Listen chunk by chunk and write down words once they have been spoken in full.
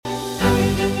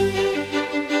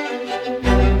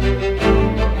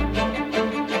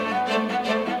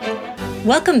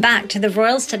Welcome back to the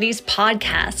Royal Studies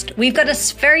podcast. We've got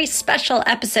a very special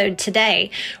episode today.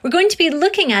 We're going to be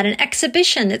looking at an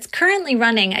exhibition that's currently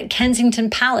running at Kensington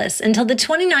Palace until the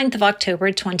 29th of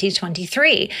October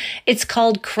 2023. It's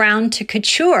called Crown to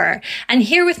Couture. And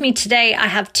here with me today, I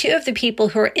have two of the people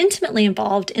who are intimately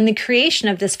involved in the creation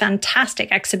of this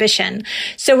fantastic exhibition.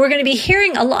 So we're going to be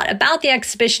hearing a lot about the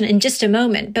exhibition in just a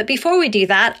moment. But before we do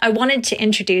that, I wanted to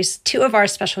introduce two of our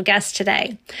special guests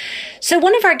today. So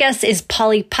one of our guests is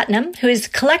Polly Putnam, who is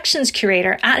collections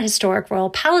curator at Historic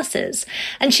Royal Palaces,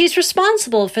 and she's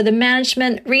responsible for the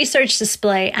management, research,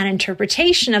 display, and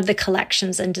interpretation of the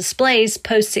collections and displays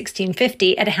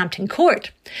post-1650 at Hampton Court.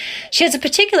 She has a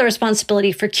particular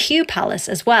responsibility for Kew Palace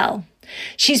as well.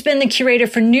 She's been the curator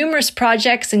for numerous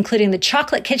projects, including the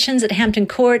chocolate kitchens at Hampton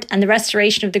Court and the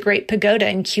restoration of the Great Pagoda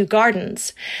in Kew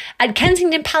Gardens. At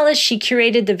Kensington Palace, she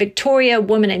curated the Victoria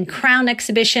Woman in Crown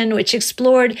exhibition, which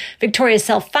explored Victoria's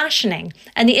self-fashioning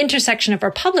and the intersection of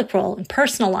her public role and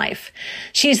personal life.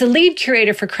 She's the lead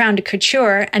curator for Crown de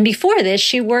Couture, and before this,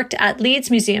 she worked at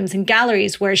Leeds Museums and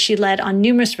Galleries, where she led on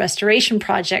numerous restoration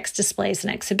projects, displays,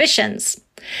 and exhibitions.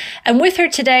 And with her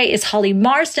today is Holly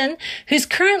Marsden, who's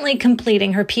currently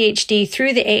completing her PhD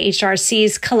through the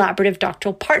AHRC's collaborative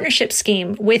doctoral partnership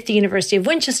scheme with the University of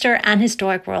Winchester and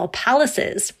Historic Royal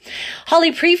Palaces.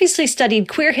 Holly previously studied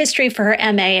queer history for her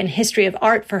MA and history of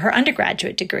art for her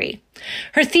undergraduate degree.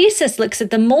 Her thesis looks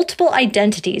at the multiple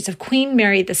identities of Queen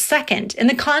Mary II in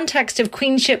the context of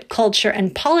queenship, culture,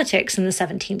 and politics in the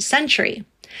 17th century.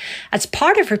 As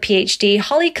part of her PhD,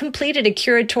 Holly completed a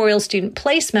curatorial student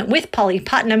placement with Polly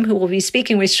Putnam, who we'll be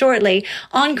speaking with shortly,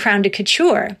 on Crown de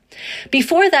Couture.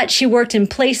 Before that, she worked in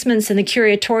placements in the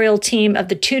curatorial team of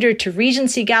the Tudor to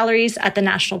Regency Galleries at the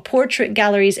National Portrait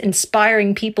Gallery's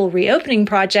Inspiring People Reopening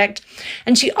Project,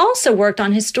 and she also worked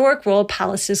on Historic Royal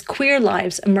Palace's Queer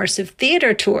Lives immersive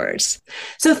theatre tours.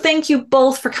 So thank you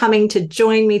both for coming to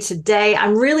join me today.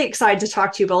 I'm really excited to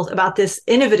talk to you both about this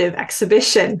innovative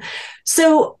exhibition.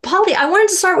 So, Polly, I wanted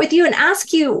to start with you and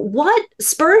ask you, what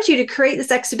spurred you to create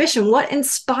this exhibition? What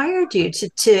inspired you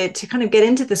to kind of get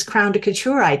into this Crown de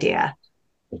Couture idea?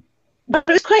 But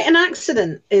it was quite an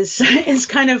accident, is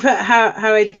kind of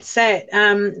how I'd say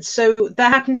it. So there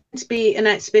happened to be an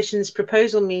exhibitions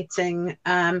proposal meeting,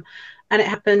 and it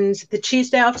happened the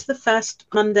Tuesday after the first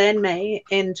Monday in May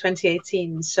in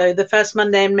 2018. So the first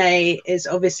Monday in May is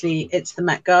obviously, it's the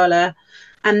Met Gala.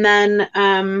 And then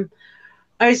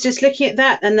I was just looking at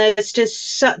that, and there's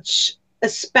just such a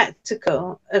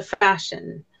spectacle of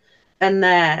fashion. And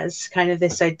there's kind of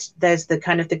there's the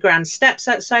kind of the grand steps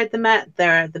outside the Met.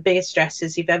 There are the biggest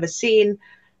dresses you've ever seen.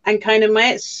 And kind of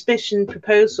my exhibition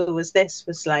proposal was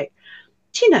like,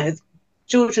 do you know,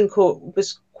 Georgian Court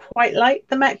was quite like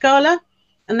the Met Gala.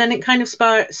 And then it kind of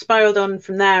spiraled on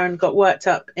from there and got worked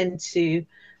up into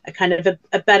a kind of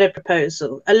a better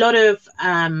proposal. A lot of,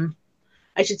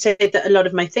 I should say that a lot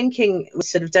of my thinking was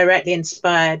sort of directly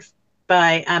inspired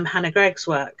by Hannah Gregg's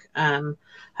work.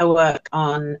 Her work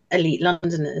on elite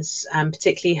Londoners,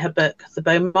 particularly her book, The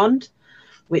Beau Monde,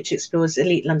 which explores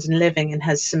elite London living and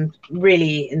has some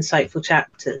really insightful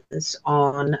chapters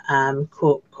on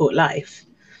court life.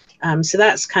 So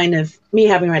that's kind of me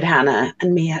having read Hannah,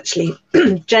 and me actually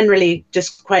generally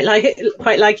just quite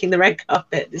liking the red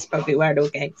carpet is probably where it all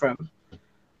came from.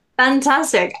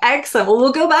 Fantastic. Excellent. Well,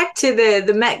 we'll go back to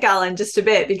the Met Gala in just a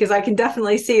bit, because I can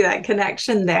definitely see that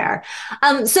connection there.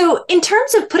 So in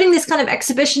terms of putting this kind of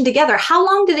exhibition together, how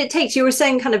long did it take? So you were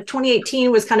saying kind of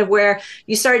 2018 was kind of where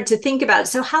you started to think about it.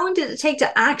 So how long did it take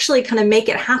to actually kind of make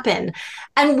it happen?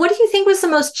 And what do you think was the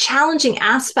most challenging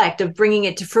aspect of bringing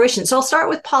it to fruition? So I'll start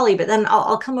with Polly, but then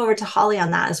I'll come over to Holly on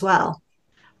that as well.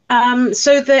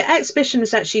 So the exhibition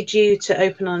was actually due to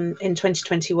open in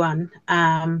 2021,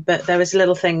 but there was a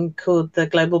little thing called the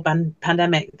global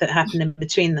pandemic that happened in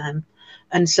between them.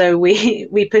 And so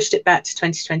we pushed it back to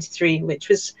 2023, which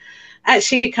was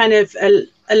actually kind of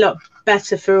a lot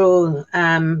better for all,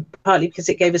 partly because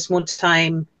it gave us more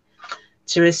time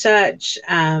to research.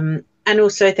 And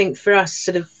also I think for us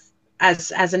sort of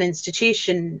as an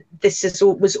institution, this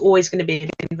was always going to be an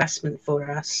investment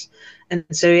for us. And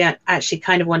so we actually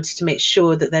kind of wanted to make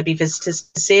sure that there'd be visitors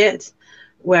to see it.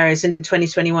 Whereas in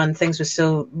 2021, things were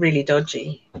still really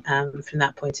dodgy from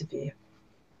that point of view.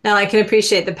 Now, I can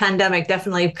appreciate the pandemic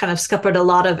definitely kind of scuppered a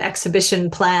lot of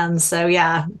exhibition plans. So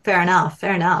yeah, fair enough.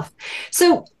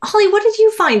 So Holly, what did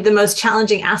you find the most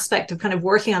challenging aspect of kind of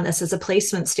working on this as a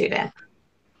placement student?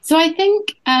 So I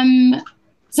think,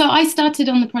 so I started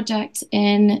on the project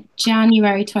in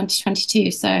January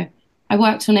 2022. So I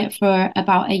worked on it for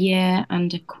about a year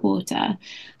and a quarter.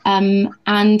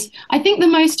 And I think the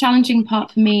most challenging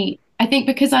part for me, I think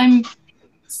because I'm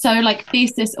so like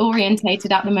thesis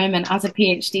orientated at the moment as a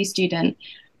PhD student.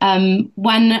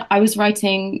 When I was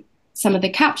writing some of the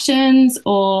captions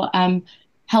or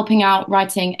helping out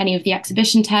writing any of the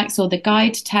exhibition texts or the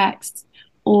guide texts,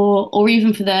 or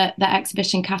even for the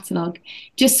exhibition catalogue,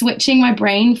 just switching my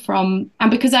brain from, and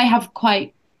because I have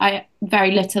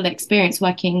very little experience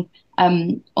working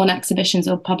on exhibitions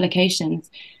or publications,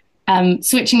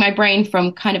 switching my brain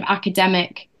from kind of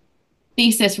academic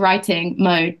thesis writing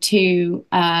mode to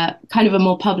kind of a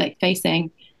more public-facing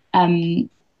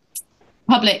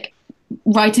public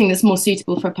writing that's more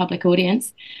suitable for a public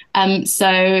audience.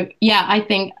 So yeah, I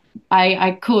think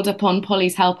I called upon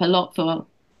Polly's help a lot for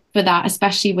that,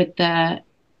 especially with the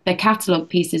catalogue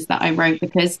pieces that I wrote,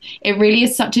 because it really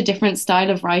is such a different style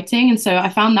of writing. And so I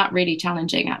found that really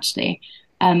challenging, actually,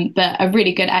 but a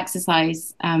really good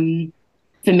exercise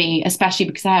for me, especially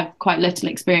because I have quite little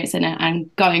experience in it. And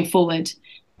going forward,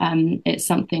 it's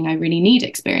something I really need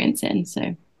experience in.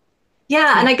 So.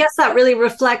 Yeah, and I guess that really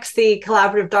reflects the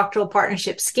collaborative doctoral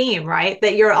partnership scheme, right?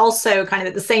 That you're also kind of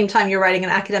at the same time you're writing an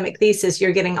academic thesis,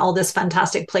 you're getting all this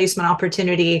fantastic placement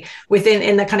opportunity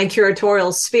in the kind of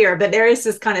curatorial sphere. But there is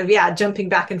this kind of, jumping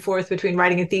back and forth between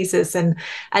writing a thesis and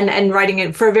writing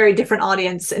it for a very different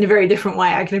audience in a very different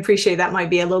way. I can appreciate that might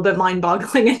be a little bit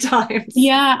mind-boggling at times.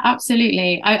 Yeah,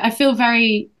 absolutely. I feel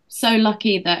so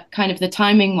lucky that kind of the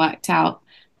timing worked out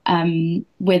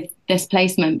with this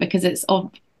placement, because it's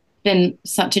been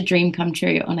such a dream come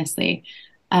true, honestly.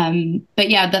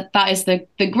 But yeah, that is the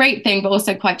great thing, but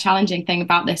also quite challenging thing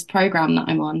about this program that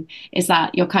I'm on, is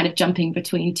that you're kind of jumping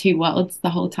between two worlds the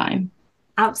whole time.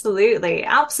 Absolutely.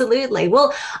 Absolutely.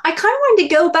 Well, I kind of wanted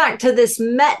to go back to this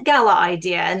Met Gala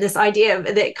idea, and this idea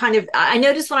of that kind of, I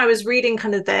noticed when I was reading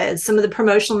kind of some of the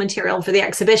promotional material for the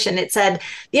exhibition, it said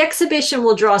the exhibition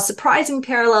will draw surprising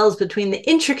parallels between the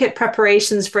intricate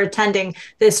preparations for attending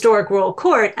the historic royal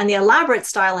court and the elaborate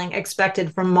styling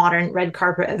expected from modern red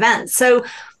carpet events. So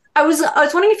I was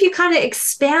wondering if you kind of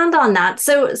expand on that.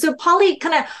 So Polly,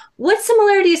 kind of what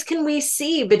similarities can we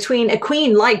see between a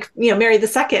queen like, Mary II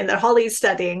that Holly's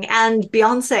studying, and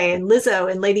Beyonce and Lizzo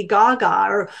and Lady Gaga?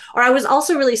 Or I was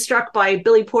also really struck by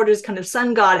Billy Porter's kind of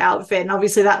sun god outfit, and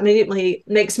obviously that immediately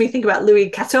makes me think about Louis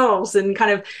XIV and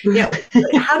kind of,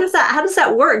 how does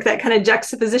that work? That kind of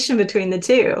juxtaposition between the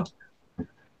two.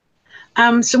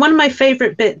 So one of my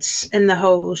favorite bits in the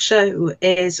whole show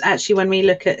is actually when we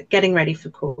look at getting ready for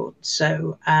court.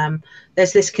 So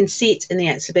there's this conceit in the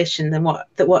exhibition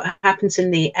that what happens in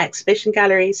the exhibition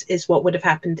galleries is what would have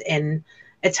happened in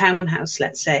a townhouse,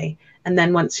 let's say. And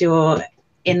then once you're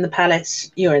in the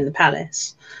palace, you're in the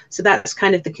palace. So that's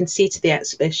kind of the conceit of the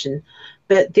exhibition.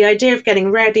 But the idea of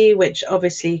getting ready, which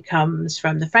obviously comes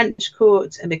from the French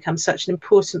court and becomes such an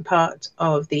important part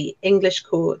of the English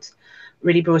court,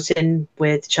 really brought in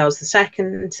with Charles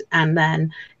II, and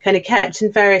then kind of kept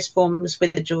in various forms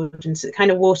with the Georgians. It kind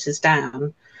of waters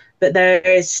down, but there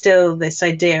is still this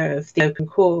idea of the open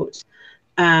court.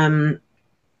 And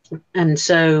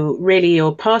so really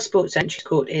your passport to entry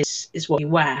court is what you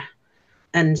wear.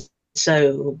 And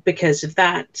so because of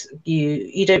that,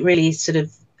 you don't really sort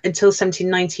of, until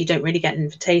 1790, you don't really get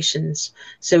invitations.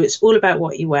 So it's all about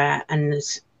what you wear, and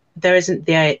there isn't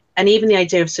and even the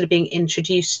idea of sort of being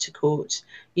introduced to court,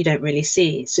 you don't really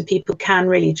see. So people can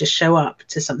really just show up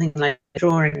to something like a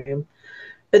drawing room.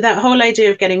 But that whole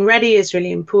idea of getting ready is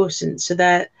really important. So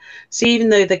even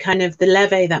though the kind of the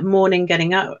levee, that morning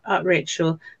getting up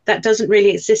ritual, that doesn't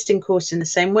really exist in court in the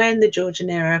same way in the Georgian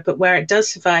era, but where it does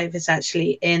survive is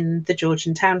actually in the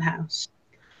Georgian townhouse.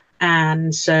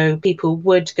 And so people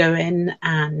would go in,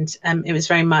 and it was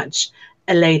very much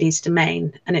a lady's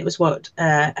domain, and it was what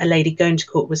a lady going to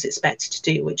court was expected to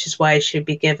do, which is why she would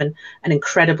be given an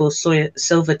incredible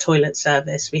silver toilet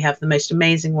service. We have the most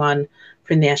amazing one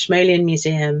from the Ashmolean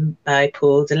Museum by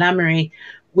Paul de Lamery,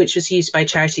 which was used by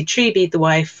Charity Treby, the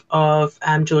wife of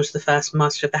George I,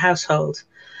 master of the household.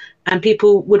 And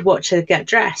people would watch her get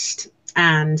dressed,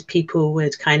 and people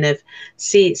would kind of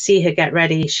see her get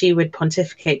ready. She would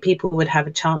pontificate. People would have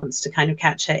a chance to kind of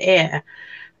catch her ear.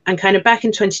 And kind of back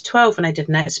in 2012, when I did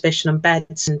an exhibition on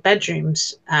beds and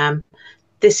bedrooms,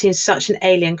 this seems such an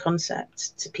alien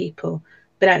concept to people.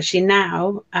 But actually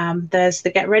now there's the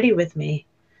Get Ready With Me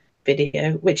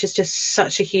video, which is just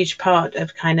such a huge part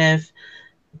of kind of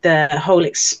the whole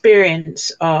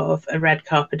experience of a red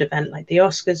carpet event like the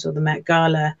Oscars or the Met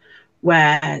Gala,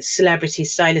 where celebrity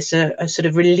stylists are sort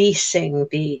of releasing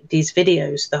these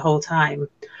videos the whole time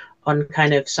on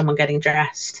kind of someone getting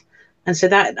dressed. And so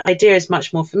that idea is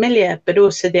much more familiar, but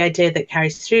also the idea that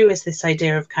carries through is this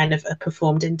idea of kind of a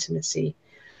performed intimacy.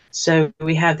 So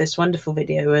we have this wonderful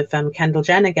video of Kendall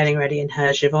Jenner getting ready in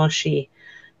her Givenchy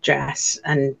dress,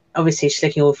 and obviously she's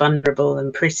looking all vulnerable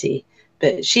and pretty,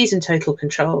 but she's in total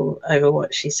control over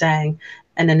what she's saying.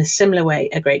 And in a similar way,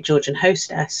 a great Georgian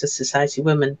hostess, a society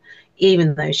woman,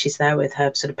 even though she's there with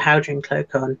her sort of powdering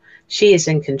cloak on, she is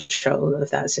in control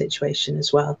of that situation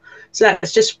as well. So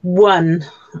that's just one,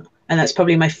 and that's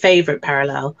probably my favorite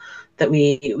parallel that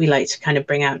we like to kind of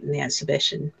bring out in the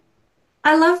exhibition.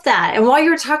 I love that. And while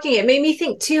you were talking, it made me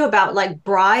think too about like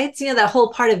brides, that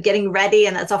whole part of getting ready.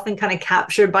 And that's often kind of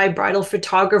captured by bridal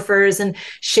photographers and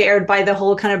shared by the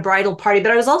whole kind of bridal party.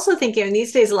 But I was also thinking, and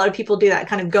these days, a lot of people do that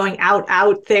kind of going out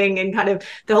thing and kind of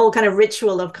the whole kind of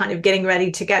ritual of kind of getting ready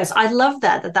to go. So I love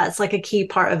that's like a key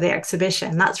part of the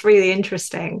exhibition. That's really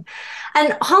interesting.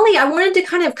 And Holly, I wanted to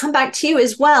kind of come back to you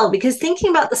as well, because thinking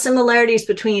about the similarities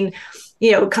between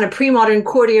kind of pre-modern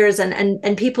courtiers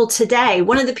and people today.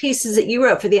 One of the pieces that you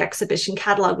wrote for the exhibition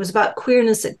catalog was about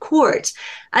queerness at court.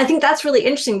 I think that's really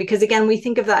interesting because, again, we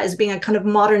think of that as being a kind of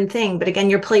modern thing, but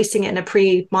again, you're placing it in a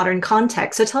pre-modern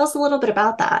context. So tell us a little bit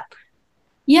about that.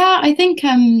 Yeah, I think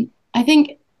in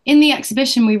the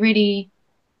exhibition, we really,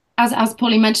 as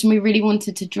Polly mentioned, we really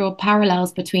wanted to draw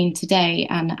parallels between today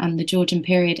and the Georgian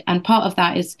period. And part of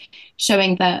that is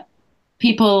showing that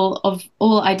people of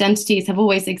all identities have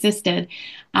always existed.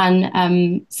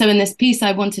 And so in this piece,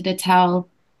 I wanted to tell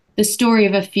the story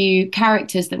of a few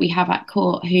characters that we have at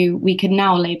court who we can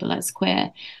now label as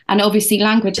queer. And obviously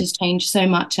language has changed so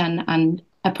much, and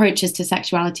approaches to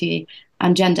sexuality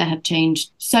and gender have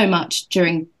changed so much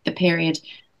during the period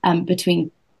between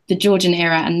the Georgian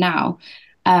era and now.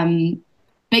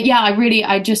 But yeah,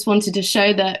 I just wanted to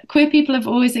show that queer people have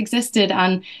always existed,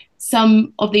 and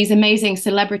some of these amazing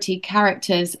celebrity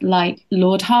characters like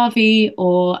Lord Harvey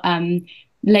or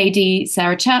Lady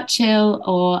Sarah Churchill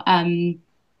or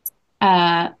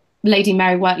Lady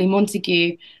Mary Wortley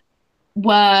Montagu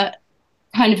were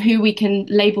kind of who we can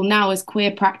label now as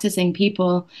queer practicing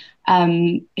people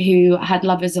who had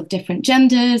lovers of different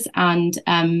genders and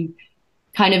kind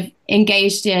of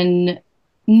engaged in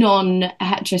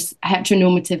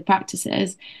non-heteronormative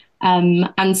practices.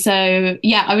 And so,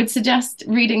 yeah, I would suggest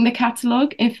reading the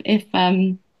catalogue if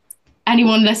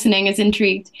anyone listening is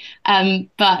intrigued.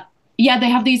 But yeah, they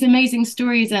have these amazing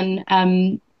stories,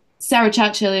 and Sarah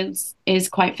Churchill is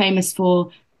quite famous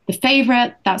for The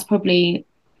Favourite. That's probably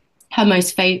her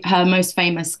most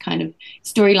famous kind of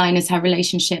storyline, is her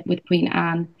relationship with Queen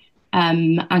Anne,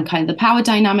 and kind of the power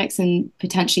dynamics and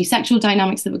potentially sexual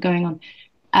dynamics that were going on.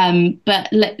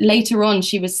 But later on,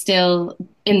 she was still,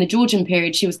 in the Georgian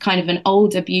period, she was kind of an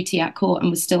older beauty at court and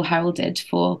was still heralded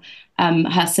for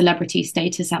her celebrity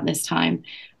status at this time.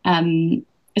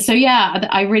 So yeah,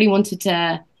 I really wanted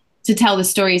to tell the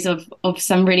stories of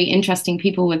some really interesting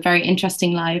people with very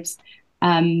interesting lives,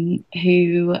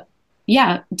 who,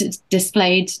 yeah,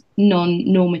 displayed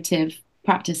non-normative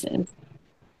practices.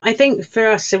 I think for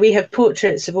us, so we have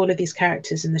portraits of all of these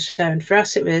characters in the show, and for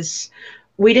us it was,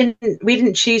 we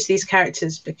didn't choose these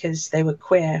characters because they were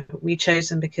queer. We chose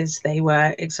them because they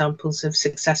were examples of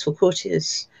successful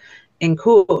courtiers in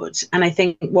court. And I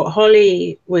think what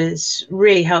Holly was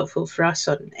really helpful for us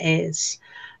on is,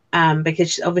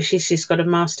 because obviously she's got a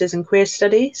master's in queer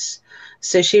studies,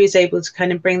 so she was able to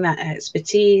kind of bring that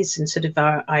expertise and sort of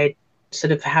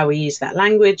how we use that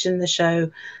language in the show.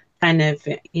 Kind of,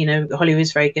 Holly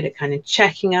was very good at kind of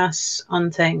checking us on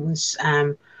things.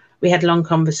 We had long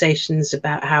conversations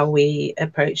about how we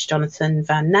approach Jonathan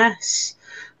Van Ness,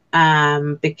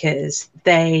 because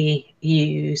they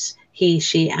use he,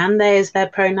 she, and they as their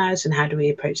pronouns, and how do we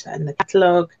approach that in the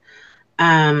catalogue?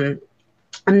 And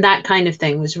that kind of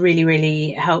thing was really,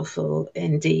 really helpful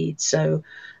indeed. So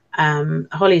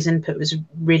Holly's input was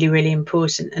really, really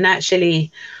important. And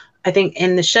actually, I think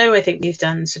in the show, I think we've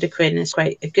done sort of queerness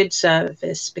quite a good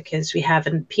service, because we have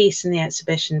a piece in the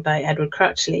exhibition by Edward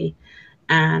Crutchley,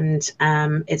 and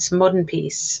it's a modern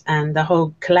piece, and the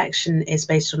whole collection is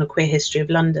based on a queer history of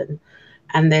London.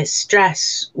 And this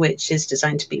dress, which is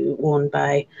designed to be worn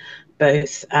by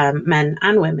both men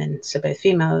and women, so both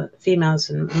females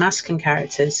and masculine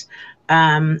characters,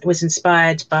 was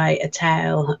inspired by a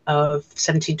tale of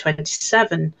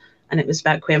 1727, and it was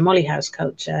about queer Molly House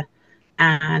culture.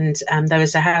 And there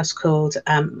was a house called,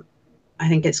 I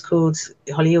think it's called,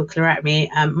 Holly, you'll correct me,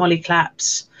 Molly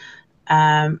Clapp's,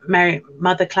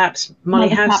 Mother Clapp's Molly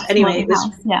House. Anyway, it was,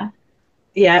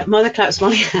 yeah, Mother Clapp's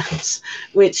Molly House,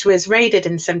 which was raided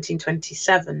in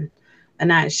 1727,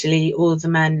 and actually all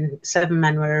the 7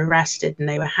 men were arrested and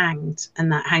they were hanged,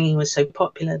 and that hanging was so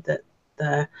popular that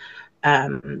the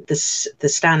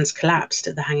stands collapsed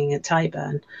at the hanging at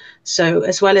Tyburn. So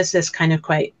as well as this kind of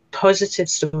quite positive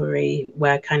story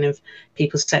where kind of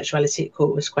people's sexuality at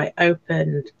court was quite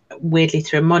open, weirdly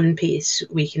through a modern piece,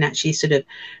 we can actually sort of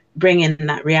bring in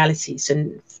that reality. So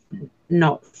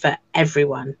not for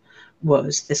everyone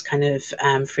was this kind of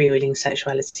freewheeling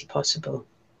sexuality possible.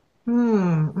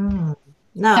 No,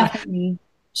 definitely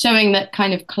showing that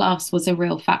kind of class was a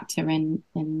real factor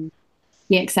in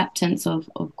the acceptance of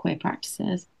queer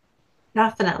practices.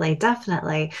 Definitely,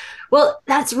 definitely. Well,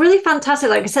 that's really fantastic.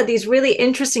 Like I said, these really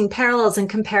interesting parallels and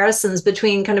comparisons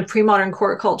between kind of pre-modern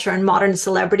court culture and modern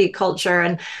celebrity culture,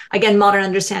 and again, modern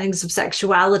understandings of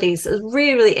sexualities is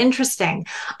really, really interesting.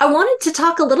 I wanted to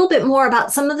talk a little bit more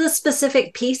about some of the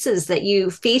specific pieces that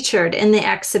you featured in the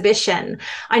exhibition.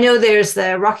 I know there's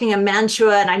the Rockingham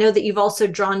Mantua, and I know that you've also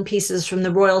drawn pieces from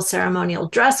the Royal Ceremonial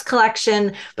Dress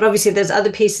collection, but obviously there's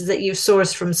other pieces that you've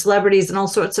sourced from celebrities and all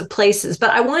sorts of places. But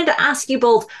I wanted to ask you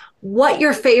both what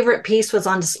your favorite piece was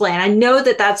on display. And I know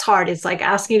that that's hard. It's like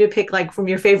asking you to pick like from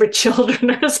your favorite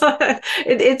children or something.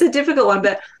 It's a difficult one,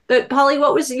 but Polly,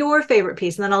 what was your favorite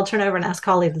piece? And then I'll turn over and ask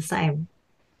Holly the same.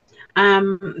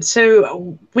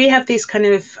 So we have these kind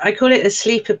of, I call it a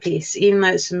sleeper piece, even though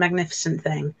it's a magnificent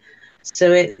thing.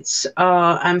 So it's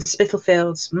our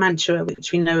Spitalfields Mantua,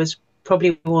 which we know is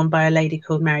probably worn by a lady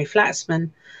called Mary Flaxman.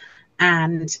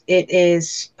 And it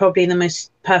is probably the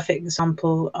most perfect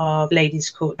example of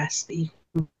ladies' court dress that you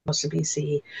can possibly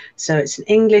see. So it's an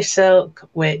English silk,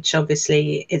 which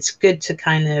obviously it's good to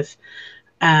kind of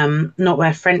not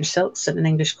wear French silks at an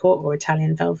English court or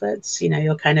Italian velvets. You know,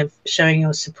 you're kind of showing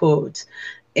your support.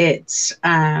 It's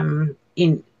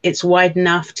it's wide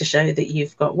enough to show that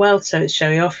you've got wealth, so it's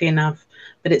showy offy enough,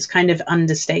 but it's kind of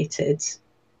understated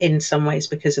in some ways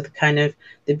because of the kind of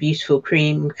the beautiful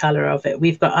cream color of it.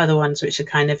 We've got other ones which are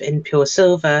kind of in pure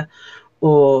silver,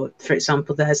 or for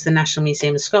example, there's the National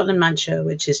Museum of Scotland Mantua,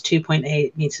 which is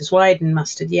 2.8 meters wide in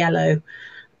mustard yellow.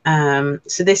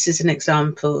 So this is an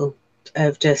example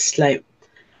of just like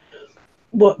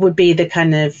what would be the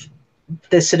kind of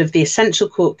the sort of the essential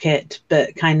court kit,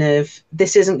 but kind of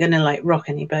this isn't going to like rock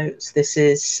any boats. This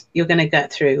is, you're going to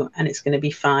get through and it's going to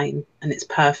be fine and it's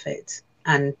perfect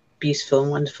and beautiful and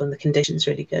wonderful and the condition's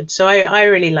really good. So I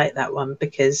really like that one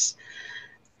because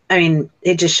I mean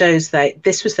it just shows that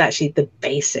this was actually the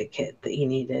basic kit that you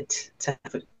needed to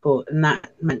have a court, and that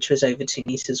mantua was over 2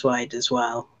 meters wide as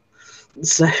well.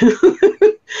 So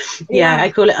yeah,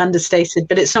 I call it understated,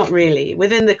 but it's not really.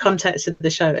 Within the context of the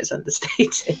show, it's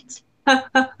understated.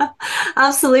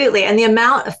 Absolutely. And the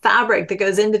amount of fabric that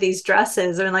goes into these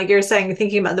dresses, I mean, like you're saying,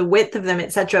 thinking about the width of them,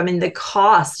 etc. I mean, the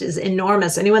cost is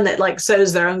enormous. Anyone that like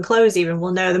sews their own clothes even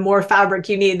will know the more fabric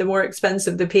you need, the more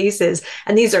expensive the piece is.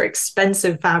 And these are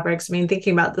expensive fabrics. I mean,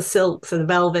 thinking about the silks and the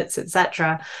velvets,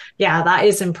 etc. Yeah, that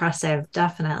is impressive.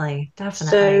 Definitely.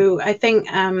 So I think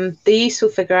the useful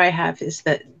figure I have is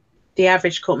that the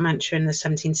average court mantua in the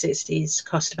 1760s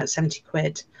cost about 70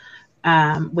 quid.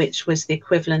 Which was the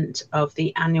equivalent of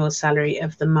the annual salary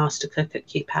of the master cook at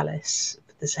Kew Palace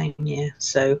for the same year.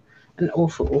 So an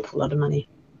awful lot of money.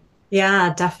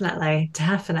 Yeah, definitely.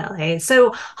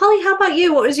 So Holly, how about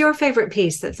you? What was your favorite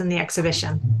piece that's in the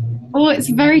exhibition? Oh, it's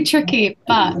very tricky,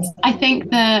 but I think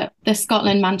the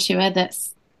Scotland Mantua,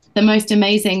 that's the most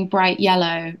amazing bright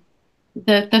yellow.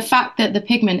 The fact that the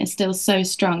pigment is still so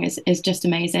strong is just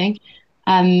amazing.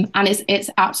 And it's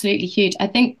absolutely huge. I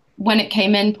think when it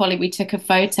came in, Polly, we took a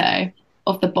photo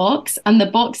of the box, and the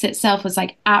box itself was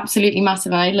like absolutely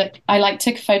massive. And I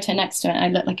took a photo next to it, and I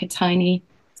looked like a tiny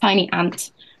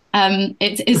ant.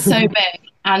 It's so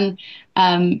big and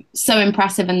so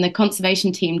impressive. And the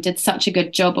conservation team did such a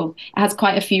good job of. It has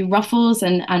quite a few ruffles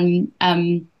and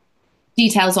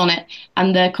details on it,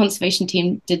 and the conservation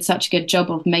team did such a good job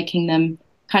of making them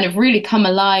kind of really come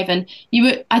alive. And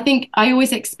I think I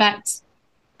always expect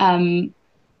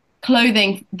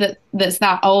clothing that's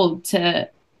that old to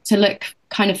look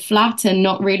kind of flat and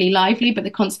not really lively, but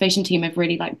the conservation team have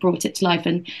really like brought it to life,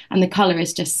 and the color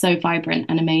is just so vibrant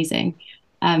and amazing.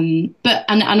 But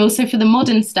also for the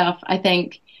modern stuff, I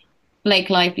think Blake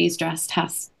Lively's dress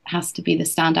has to be the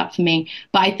standout for me.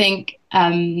 But I think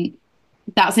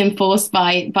that's enforced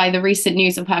by the recent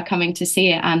news of her coming to see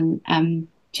it and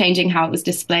changing how it was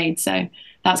displayed. So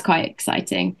that's quite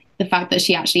exciting. The fact that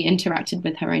she actually interacted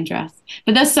with her own dress.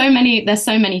 But there's so many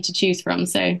to choose from,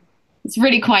 so it's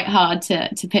really quite hard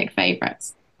to pick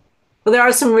favorites. Well, there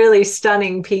are some really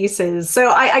stunning pieces. So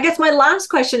I guess my last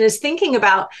question is thinking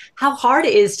about how hard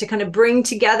it is to kind of bring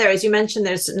together, as you mentioned,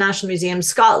 there's National Museum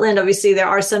Scotland. Obviously, there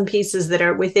are some pieces that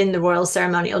are within the Royal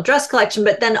Ceremonial Dress Collection,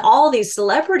 but then all these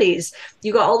celebrities,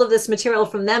 you got all of this material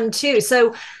from them too.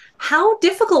 So How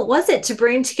difficult was it to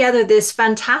bring together this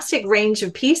fantastic range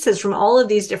of pieces from all of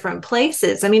these different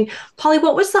places? I mean, Polly,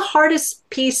 what was the hardest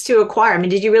piece to acquire? I mean,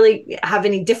 did you really have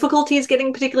any difficulties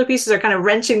getting particular pieces or kind of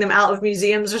wrenching them out of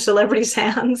museums or celebrities'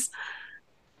 hands?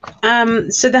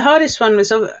 So the hardest one was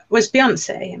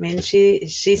Beyonce. I mean,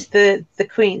 she's the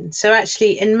queen. So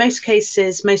actually, in most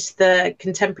cases, most of the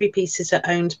contemporary pieces are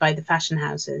owned by the fashion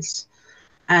houses,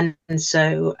 and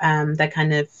so they're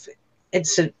kind of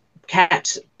it's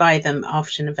kept by them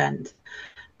after an event.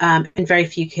 In very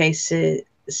few cases,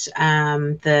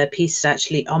 the piece is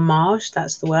actually homage.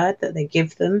 That's the word that they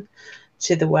give them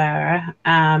to the wearer.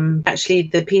 Actually,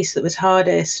 the piece that was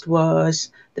hardest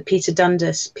was the Peter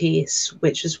Dundas piece,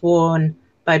 which was worn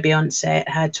by Beyonce at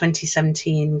her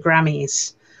 2017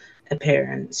 Grammys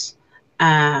appearance.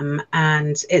 And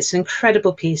it's an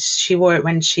incredible piece. She wore it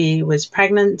when she was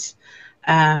pregnant.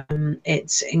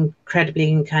 It's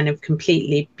incredibly kind of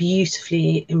completely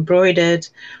beautifully embroidered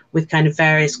with kind of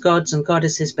various gods and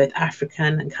goddesses, both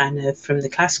African and kind of from the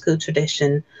classical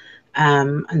tradition.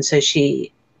 And so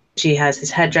she has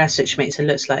this headdress which makes her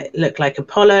look like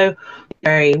Apollo.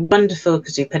 Very wonderful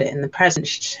because we put it in the presence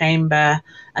chamber,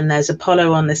 and there's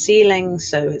Apollo on the ceiling.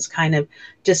 So it's kind of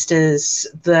just as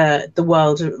the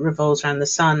world revolves around the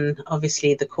sun,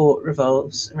 obviously the court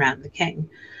revolves around the king,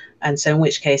 and so in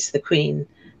which case the queen.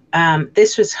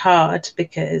 This was hard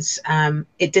because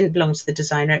it didn't belong to the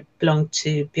designer; it belonged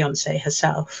to Beyonce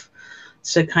herself.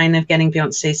 So kind of getting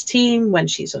Beyonce's team when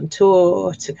she's on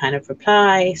tour to kind of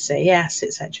reply, say yes,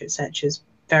 etc., etc., is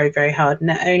very, very hard. And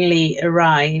it only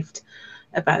arrived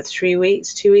about 2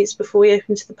 weeks before we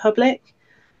opened to the public.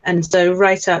 And so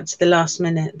right up to the last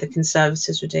minute, the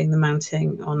conservators were doing the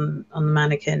mounting on the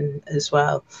mannequin as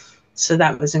well. So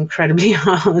that was incredibly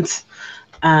hard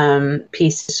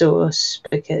piece to source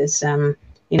because,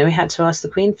 we had to ask the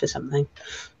Queen for something.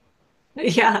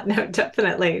 Yeah, no,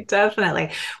 definitely.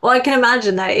 Well, I can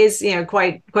imagine that is,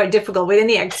 quite difficult within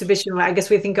the exhibition. I guess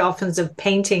we think often of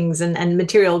paintings and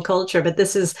material culture, but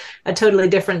this is a totally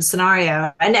different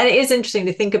scenario. And it is interesting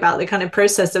to think about the kind of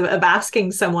process of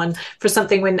asking someone for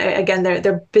something when, again,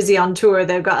 they're busy on tour,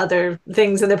 they've got other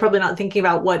things, and they're probably not thinking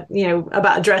about what,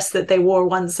 about a dress that they wore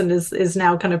once and is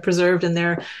now kind of preserved in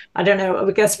their, I don't know,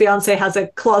 I guess Beyonce has a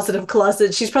closet of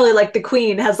closets. She's probably like the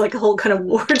Queen, has like a whole kind of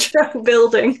wardrobe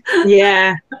building. Yeah.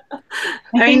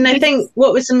 I think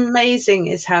what was amazing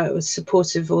is how it was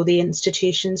supportive all the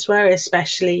institutions were,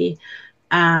 especially,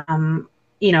 I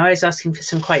was asking for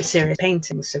some quite serious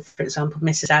paintings. So, for example,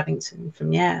 Mrs. Abington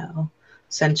from Yale,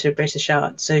 Centre of British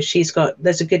Art. So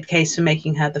there's a good case for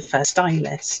making her the first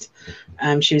stylist.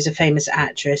 She was a famous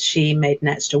actress. She made an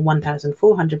extra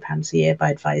 £1,400 a year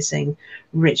by advising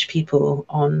rich people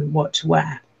on what to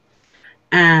wear.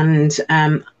 And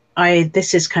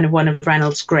this is kind of one of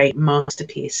Reynolds' great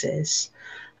masterpieces.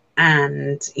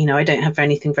 And, I don't have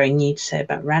anything very new to say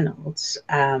about Reynolds,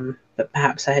 but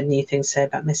perhaps I had new things to say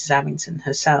about Mrs. Abington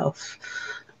herself.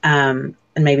 And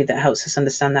maybe that helps us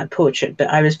understand that portrait. But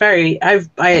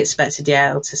I expected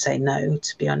Yale to say no,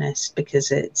 to be honest, because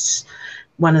it's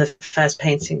one of the first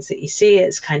paintings that you see.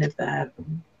 It's kind of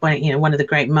one of the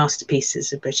great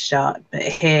masterpieces of British art. But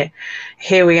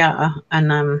here we are.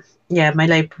 And, my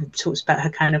label talks about her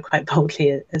kind of quite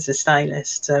boldly as a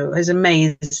stylist. So I was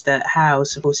amazed at how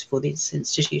supportive all these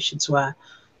institutions were.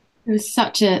 It was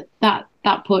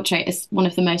that portrait is one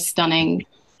of the most stunning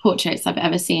portraits I've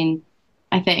ever seen,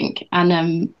 I think.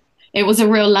 And it was a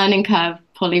real learning curve,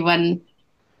 Polly, when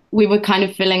we were kind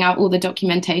of filling out all the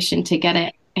documentation to get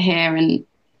it here. And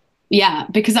yeah,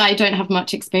 because I don't have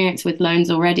much experience with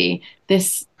loans already,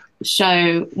 this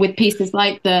show with pieces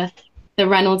like the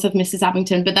Reynolds of Mrs.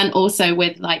 Abington, but then also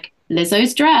with like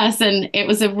Lizzo's dress, and it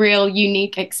was a real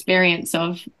unique experience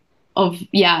of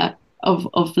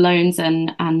loans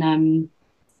and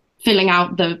filling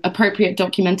out the appropriate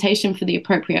documentation for the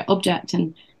appropriate object.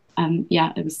 And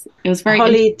it was very.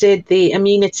 Holly did the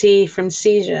immunity from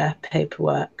seizure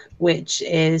paperwork, which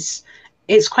it's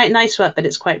quite nice work, but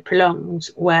it's quite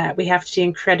prolonged, where we have to do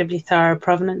incredibly thorough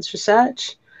provenance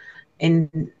research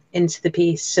into the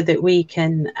piece so that we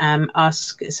can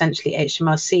ask essentially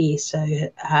HMRC, so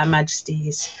Her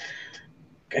Majesty's,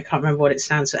 I can't remember what it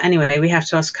stands for. Anyway, we have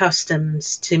to ask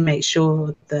customs to make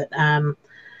sure that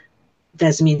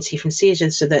there's immunity from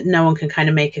seizures so that no one can kind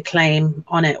of make a claim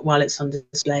on it while it's on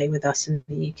display with us in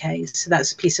the UK. So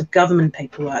that's a piece of government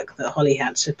paperwork that Holly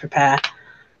had to prepare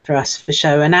for us for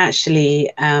show. And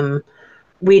actually,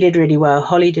 we did really well.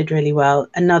 Holly did really well.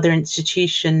 Another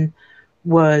institution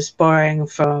was borrowing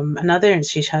from another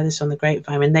institution, heard this on the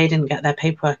grapevine, and they didn't get their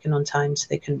paperwork in on time, so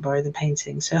they couldn't borrow the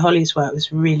painting. So Holly's work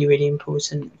was really, really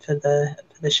important for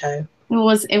the show.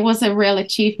 it was a real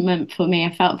achievement for me.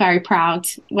 I felt very proud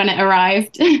when it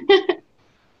arrived.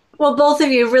 Well, both of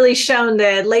you have really shown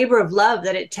the labor of love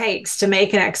that it takes to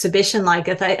make an exhibition like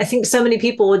it. I think so many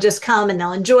people will just come and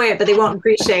they'll enjoy it, but they won't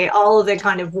appreciate all of the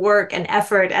kind of work and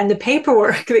effort and the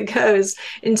paperwork that goes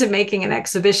into making an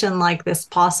exhibition like this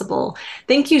possible.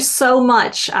 Thank you so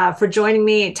much for joining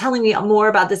me, telling me more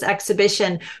about this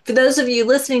exhibition. For those of you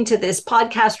listening to this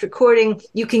podcast recording,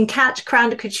 you can catch Crown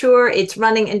de Couture. It's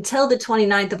running until the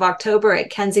 29th of October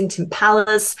at Kensington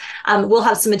Palace. We'll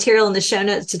have some material in the show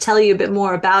notes to tell you a bit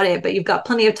more about it, but you've got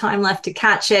plenty of time left to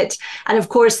catch it. And of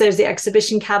course, there's the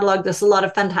exhibition catalog. There's a lot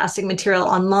of fantastic material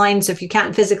online. So if you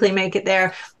can't physically make it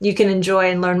there, you can enjoy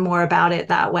and learn more about it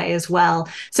that way as well.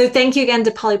 So thank you again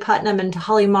to Polly Putnam and to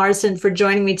Holly Marsden for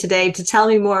joining me today to tell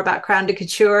me more about Crown de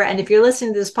Couture. And if you're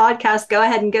listening to this podcast, go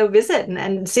ahead and go visit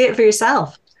and see it for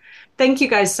yourself. Thank you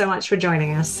guys so much for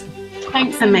joining us.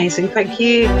 Thanks. Amazing. Thank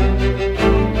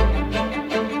you.